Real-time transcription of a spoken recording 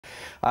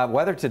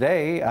Weather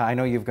today, I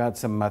know you've got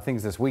some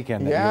things this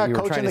weekend that Yeah, you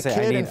were trying to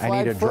say, I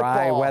need a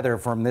dry football. weather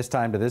from this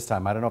time to this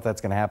time. I don't know if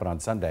that's going to happen on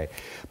Sunday.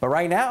 But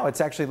right now,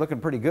 it's actually looking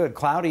pretty good.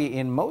 Cloudy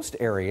in most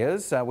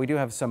areas. We do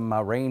have some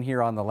rain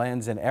here on the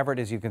lens in Everett,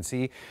 as you can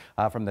see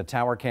from the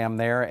tower cam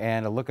there.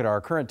 And a look at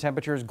our current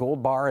temperatures.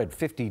 Gold Bar at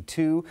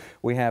 52.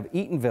 We have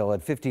Eatonville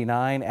at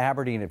 59.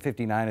 Aberdeen at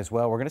 59 as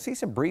well. We're going to see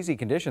some breezy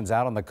conditions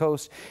out on the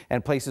coast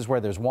and places where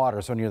there's water.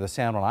 So near the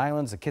San Juan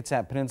Islands, the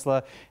Kitsap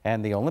Peninsula,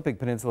 and the Olympic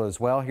Peninsula as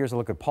well. Here's a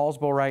look at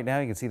Paulsbo right now.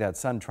 You can see that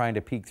sun trying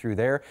to peek through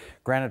there.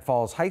 Granite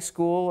Falls High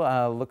School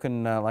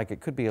looking like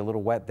it could be a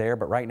little wet there,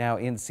 but right now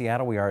in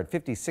Seattle we are at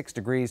 56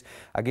 degrees.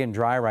 Again,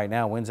 dry right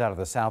now. Winds out of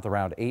the south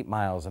around 8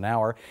 miles an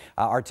hour.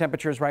 Our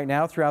temperatures right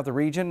now throughout the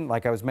region,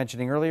 like I was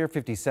mentioning earlier,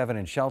 57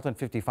 in Shelton,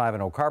 55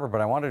 in Oak Harbor, but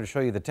I wanted to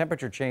show you the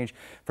temperature change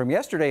from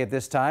yesterday at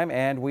this time,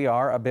 and we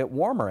are a bit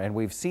warmer, and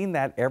we've seen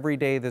that every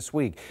day this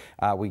week.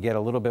 We get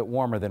a little bit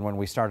warmer than when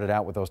we started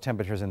out with those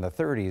temperatures in the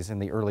 30s in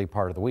the early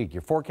part of the week.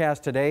 Your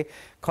forecast today,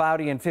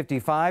 cloudy and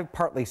 55,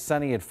 partly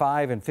sunny at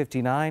 5 and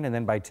 59, and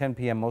then by 10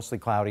 p.m. mostly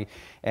cloudy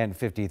and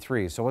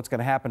 53. So what's going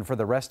to happen for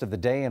the rest of the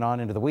day and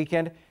on into the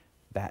weekend?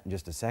 That in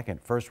just a second.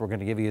 First, we're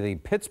going to give you the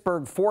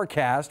Pittsburgh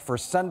forecast for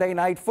Sunday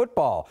night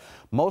football.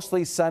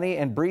 Mostly sunny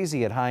and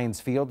breezy at Heinz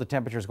Field. The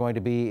temperature is going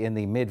to be in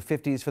the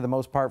mid-50s for the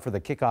most part for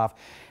the kickoff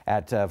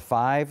at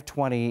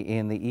 5:20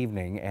 in the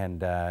evening,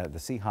 and the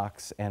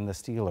Seahawks and the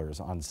Steelers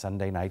on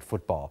Sunday night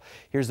football.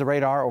 Here's the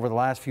radar over the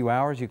last few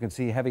hours. You can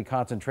see heavy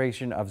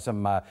concentration of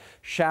some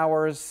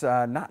showers,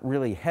 not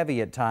really heavy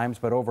at times,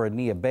 but over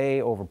Nia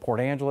Bay, over Port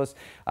Angeles,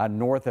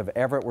 north of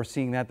Everett. We're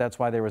seeing that. That's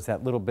why there was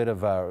that little bit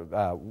of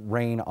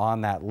rain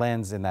on that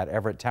lens in that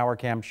Everett tower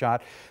cam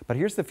shot. But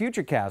here's the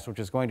futurecast, which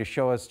is going to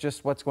show us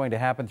just what's going to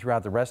happen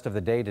throughout the rest of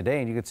the day today.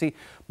 And you can see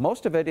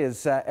most of it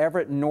is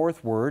Everett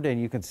northward,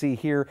 and you can see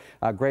here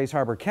Grays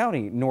Harbor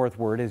County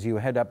northward as you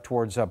head up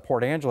towards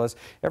Port Angeles.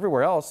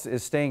 Everywhere else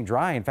is staying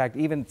dry. In fact,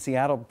 even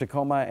Seattle,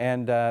 Tacoma,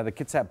 and the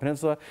Kitsap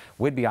Peninsula,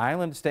 Whidbey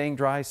Island staying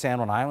dry. San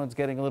Juan Island's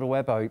getting a little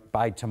wet.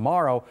 By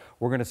tomorrow,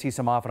 we're going to see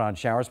some off and on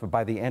showers, but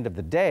by the end of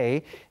the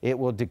day, it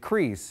will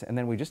decrease. And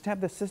then we just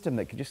have this system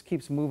that just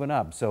keeps moving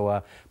up.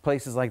 So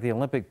places like the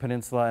Olympic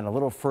Peninsula and a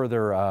little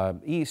further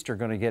east are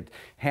going to get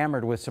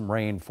hammered with some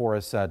rain for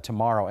us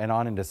tomorrow and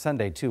on into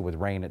Sunday too, with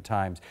rain at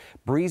times.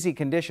 Breezy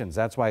conditions.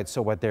 That's why it's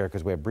so wet there,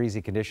 because we have breezy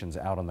conditions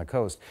out on the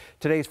coast.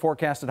 Today's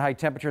forecasted high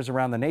temperatures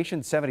around the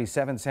nation: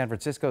 77 San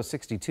Francisco,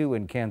 62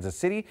 in Kansas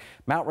City.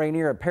 Mount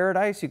Rainier at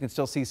Paradise. You can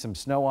still see some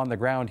snow on the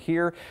ground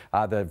here.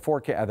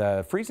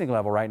 The freezing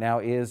level right now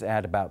is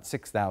at about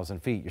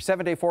 6,000 feet. Your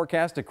 7-day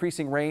forecast: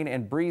 decreasing rain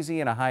and breezy,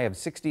 and a high of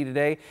 60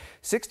 today.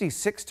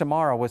 66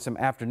 tomorrow with some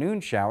afternoon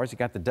showers. You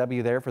got the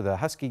W there for the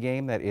Husky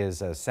game. That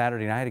is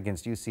Saturday night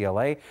against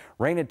UCLA.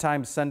 Rain at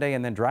times Sunday,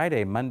 and then dry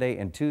day Monday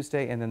and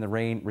Tuesday, and then the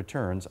rain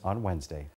returns on Wednesday.